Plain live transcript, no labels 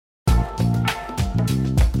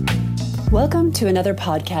Welcome to another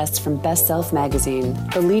podcast from Best Self Magazine,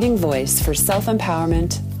 the leading voice for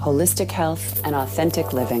self-empowerment, holistic health, and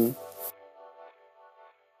authentic living.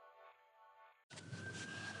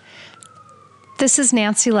 This is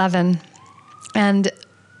Nancy Levin, and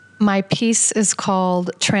my piece is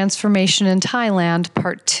called Transformation in Thailand,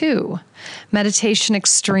 Part 2, Meditation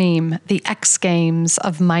Extreme, the X Games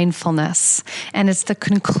of Mindfulness. And it's the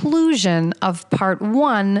conclusion of Part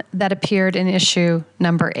 1 that appeared in issue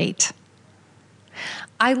number 8.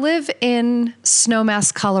 I live in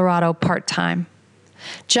Snowmass, Colorado part-time,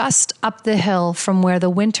 just up the hill from where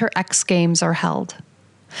the Winter X Games are held.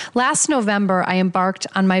 Last November, I embarked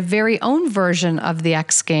on my very own version of the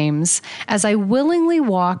X Games as I willingly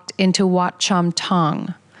walked into Wat Chom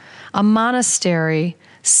Thong, a monastery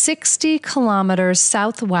 60 kilometers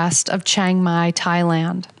southwest of Chiang Mai,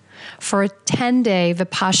 Thailand, for a 10-day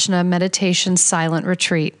Vipassana meditation silent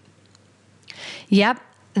retreat. Yep,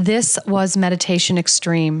 this was meditation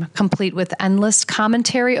extreme, complete with endless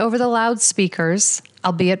commentary over the loudspeakers,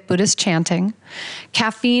 albeit Buddhist chanting,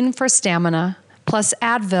 caffeine for stamina, plus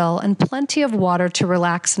Advil and plenty of water to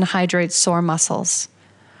relax and hydrate sore muscles.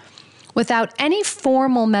 Without any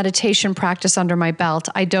formal meditation practice under my belt,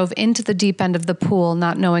 I dove into the deep end of the pool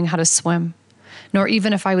not knowing how to swim, nor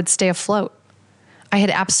even if I would stay afloat. I had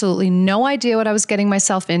absolutely no idea what I was getting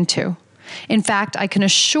myself into. In fact, I can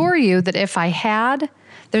assure you that if I had,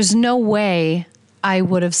 there's no way I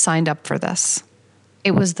would have signed up for this.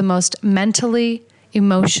 It was the most mentally,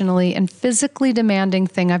 emotionally, and physically demanding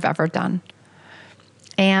thing I've ever done.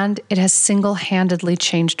 And it has single-handedly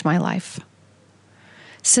changed my life.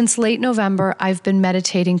 Since late November, I've been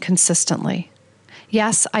meditating consistently.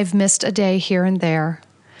 Yes, I've missed a day here and there,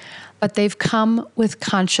 but they've come with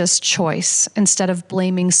conscious choice instead of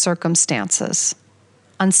blaming circumstances.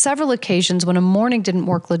 On several occasions, when a morning didn't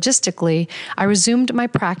work logistically, I resumed my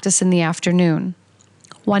practice in the afternoon.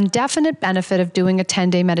 One definite benefit of doing a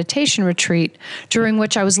 10-day meditation retreat, during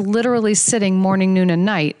which I was literally sitting morning, noon, and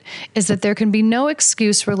night, is that there can be no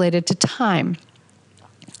excuse related to time.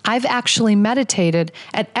 I've actually meditated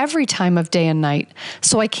at every time of day and night,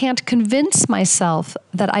 so I can't convince myself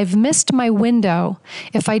that I've missed my window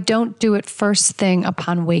if I don't do it first thing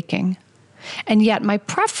upon waking. And yet my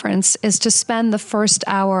preference is to spend the first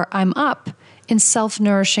hour I'm up in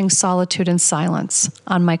self-nourishing solitude and silence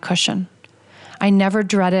on my cushion. I never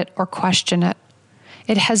dread it or question it.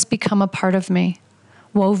 It has become a part of me,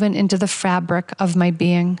 woven into the fabric of my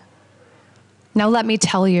being. Now let me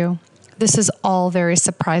tell you, this is all very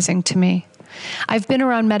surprising to me. I've been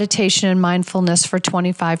around meditation and mindfulness for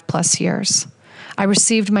 25 plus years. I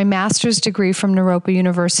received my master's degree from Naropa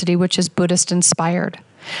University, which is Buddhist inspired.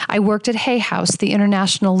 I worked at Hay House, the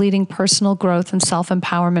international leading personal growth and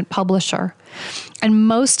self-empowerment publisher. And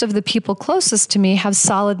most of the people closest to me have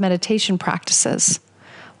solid meditation practices.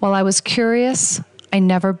 While I was curious, I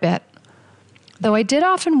never bit. Though I did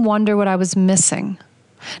often wonder what I was missing.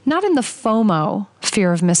 Not in the FOMO,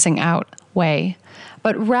 fear of missing out, way,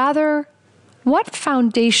 but rather, what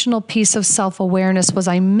foundational piece of self-awareness was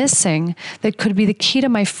I missing that could be the key to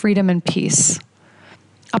my freedom and peace?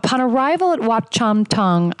 Upon arrival at Wat Chom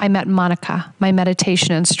Thong, I met Monica, my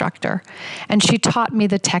meditation instructor, and she taught me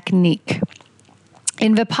the technique.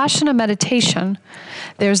 In Vipassana meditation,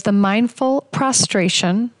 there's the mindful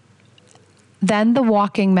prostration, then the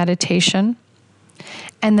walking meditation,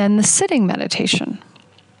 and then the sitting meditation,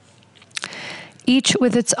 each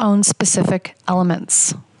with its own specific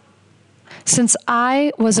elements. Since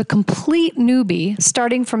I was a complete newbie,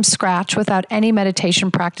 starting from scratch without any meditation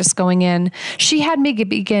practice going in, she had me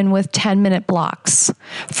begin with 10-minute blocks.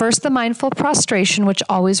 First, the mindful prostration, which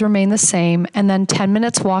always remained the same, and then 10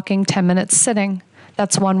 minutes walking, 10 minutes sitting.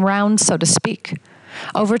 That's one round, so to speak.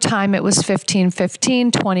 Over time, it was 15-15,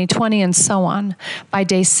 20-20, and so on. By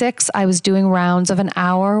day 6, I was doing rounds of an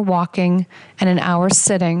hour walking and an hour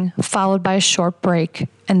sitting, followed by a short break,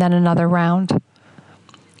 and then another round.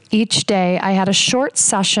 Each day, I had a short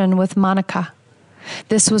session with Monica.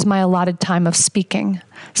 This was my allotted time of speaking,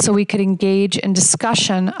 so we could engage in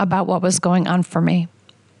discussion about what was going on for me.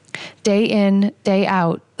 Day in, day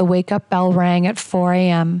out, the wake-up bell rang at 4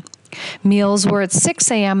 a.m. Meals were at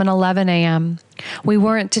 6 a.m. and 11 a.m. We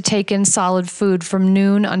weren't to take in solid food from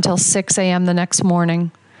noon until 6 a.m. the next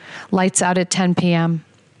morning. Lights out at 10 p.m.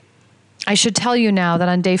 I should tell you now that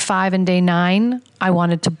on day 5 and day 9, I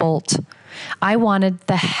wanted to bolt. I wanted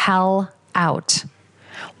the hell out.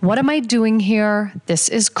 What am I doing here? This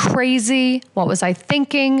is crazy. What was I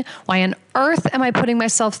thinking? Why on earth am I putting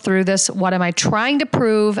myself through this? What am I trying to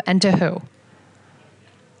prove, and to who?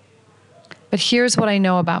 But here's what I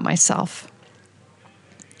know about myself.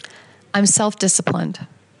 I'm self-disciplined.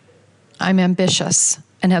 I'm ambitious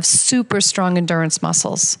and have super strong endurance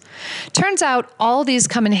muscles. Turns out all these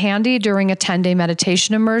come in handy during a 10-day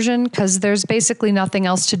meditation immersion because there's basically nothing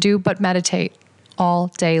else to do but meditate all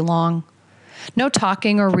day long. No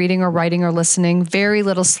talking or reading or writing or listening, very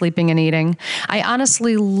little sleeping and eating. I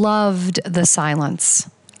honestly loved the silence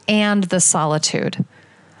and the solitude.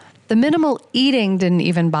 The minimal eating didn't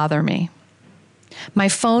even bother me. My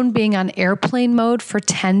phone being on airplane mode for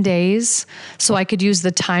 10 days so I could use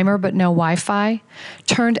the timer but no Wi-Fi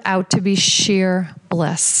turned out to be sheer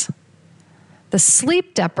bliss. The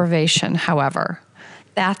sleep deprivation, however,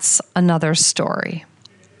 that's another story.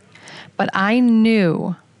 But I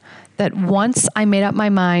knew that once I made up my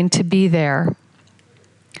mind to be there,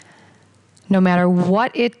 no matter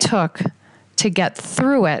what it took to get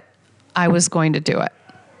through it, I was going to do it.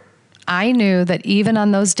 I knew that even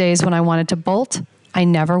on those days when I wanted to bolt, I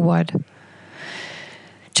never would.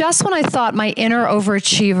 Just when I thought my inner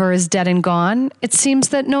overachiever is dead and gone, it seems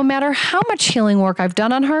that no matter how much healing work I've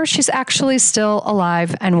done on her, she's actually still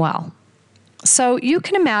alive and well. So you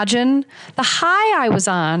can imagine the high I was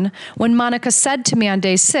on when Monica said to me on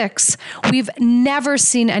day 6, we've never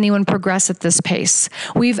seen anyone progress at this pace.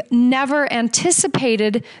 We've never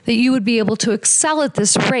anticipated that you would be able to excel at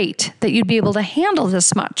this rate, that you'd be able to handle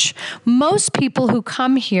this much. Most people who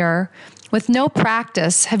come here with no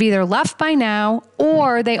practice have either left by now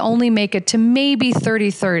or they only make it to maybe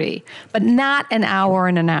 30-30, but not an hour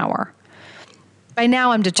and an hour. By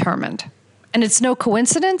now I'm determined. And it's no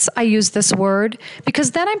coincidence I use this word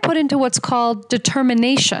because then I'm put into what's called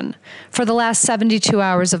determination for the last 72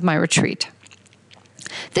 hours of my retreat.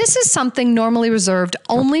 This is something normally reserved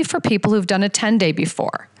only for people who've done a 10-day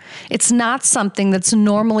before. It's not something that's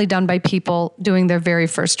normally done by people doing their very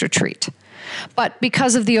first retreat. But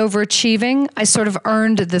because of the overachieving, I sort of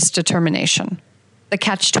earned this determination, the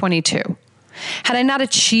catch-22. Had I not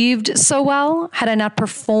achieved so well, had I not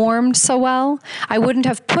performed so well, I wouldn't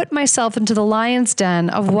have put myself into the lion's den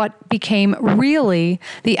of what became really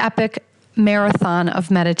the epic marathon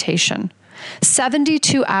of meditation.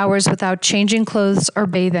 72 hours without changing clothes or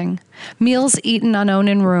bathing, meals eaten alone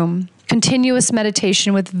in room, continuous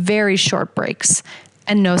meditation with very short breaks,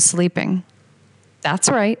 and no sleeping. That's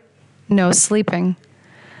right, no sleeping.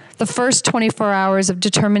 The first 24 hours of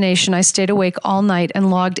determination, I stayed awake all night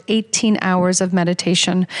and logged 18 hours of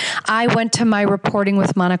meditation. I went to my reporting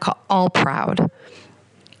with Monica all proud.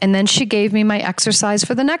 And then she gave me my exercise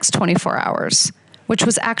for the next 24 hours, which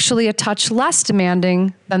was actually a touch less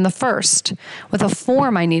demanding than the first, with a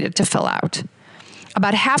form I needed to fill out.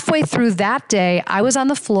 About halfway through that day, I was on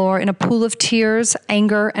the floor in a pool of tears,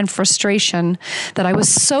 anger, and frustration that I was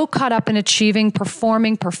so caught up in achieving,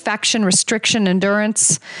 performing, perfection, restriction,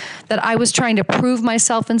 endurance, that I was trying to prove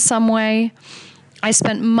myself in some way. I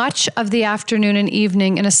spent much of the afternoon and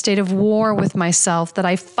evening in a state of war with myself that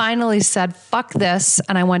I finally said, fuck this,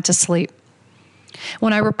 and I went to sleep.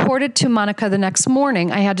 When I reported to Monica the next morning,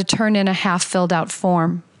 I had to turn in a half-filled out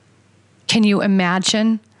form. Can you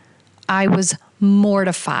imagine? I was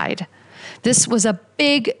mortified. This was a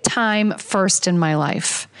big time first in my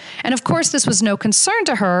life. And of course, this was no concern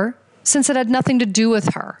to her since it had nothing to do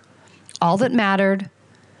with her. All that mattered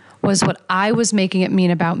was what I was making it mean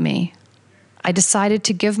about me. I decided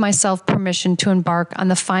to give myself permission to embark on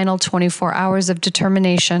the final 24 hours of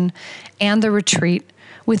determination and the retreat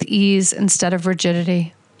with ease instead of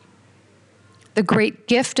rigidity. The great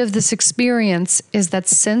gift of this experience is that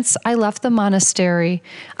since I left the monastery,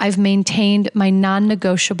 I've maintained my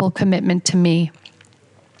non-negotiable commitment to me.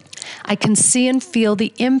 I can see and feel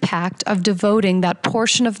the impact of devoting that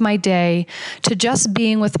portion of my day to just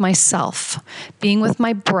being with myself, being with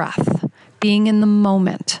my breath, being in the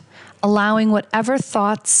moment, allowing whatever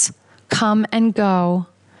thoughts come and go,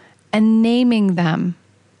 and naming them,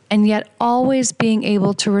 and yet always being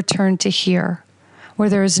able to return to here, where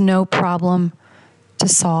there is no problem to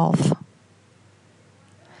solve.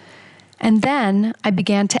 And then I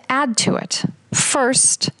began to add to it.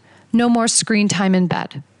 First, no more screen time in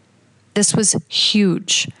bed. This was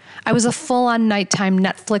huge. I was a full-on nighttime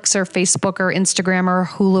Netflixer, Facebooker, Instagrammer,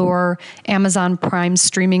 Huluer, Amazon Prime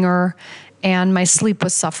streaminger, and my sleep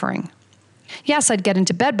was suffering. Yes, I'd get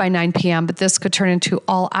into bed by 9 p.m., but this could turn into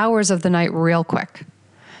all hours of the night real quick.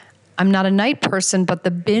 I'm not a night person, but the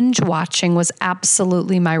binge watching was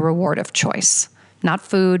absolutely my reward of choice. Not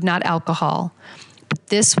food, not alcohol. But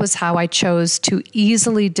this was how I chose to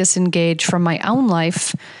easily disengage from my own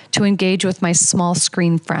life to engage with my small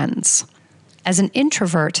screen friends. As an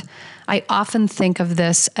introvert, I often think of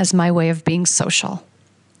this as my way of being social.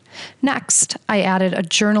 Next, I added a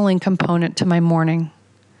journaling component to my morning.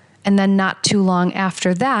 And then not too long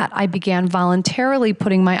after that, I began voluntarily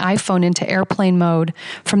putting my iPhone into airplane mode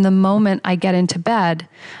from the moment I get into bed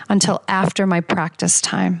until after my practice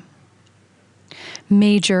time.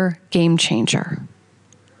 Major game changer.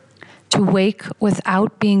 To wake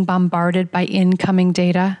without being bombarded by incoming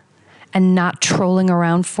data and not trolling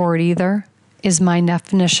around for it either is my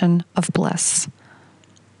definition of bliss.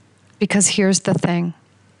 Because here's the thing.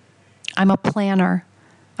 I'm a planner.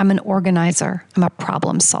 I'm an organizer. I'm a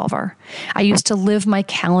problem solver. I used to live my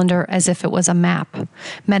calendar as if it was a map.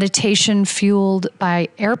 Meditation fueled by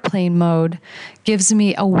airplane mode gives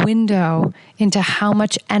me a window into how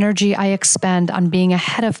much energy I expend on being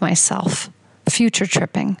ahead of myself, future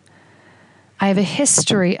tripping. I have a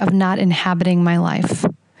history of not inhabiting my life.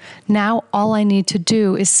 Now all I need to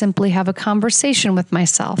do is simply have a conversation with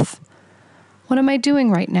myself. What am I doing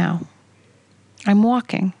right now? I'm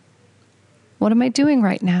walking. What am I doing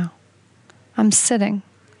right now? I'm sitting.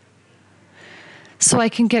 So I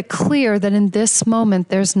can get clear that in this moment,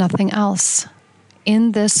 there's nothing else.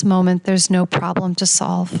 In this moment, there's no problem to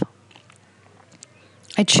solve.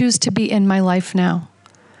 I choose to be in my life now,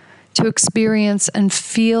 to experience and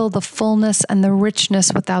feel the fullness and the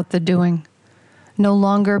richness without the doing, no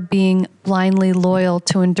longer being blindly loyal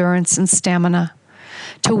to endurance and stamina,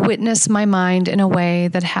 to witness my mind in a way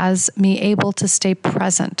that has me able to stay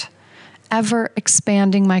present, ever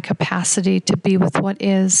expanding my capacity to be with what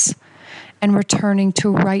is and returning to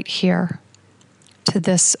right here, to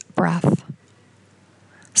this breath.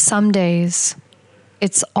 Some days,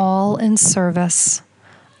 it's all in service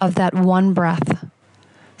of that one breath,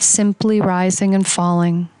 simply rising and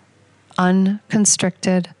falling,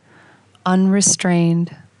 unconstricted,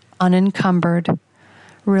 unrestrained, unencumbered,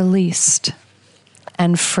 released,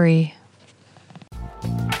 and free.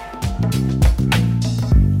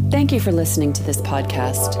 Thank you for listening to this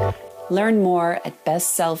podcast. Learn more at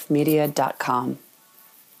bestselfmedia.com.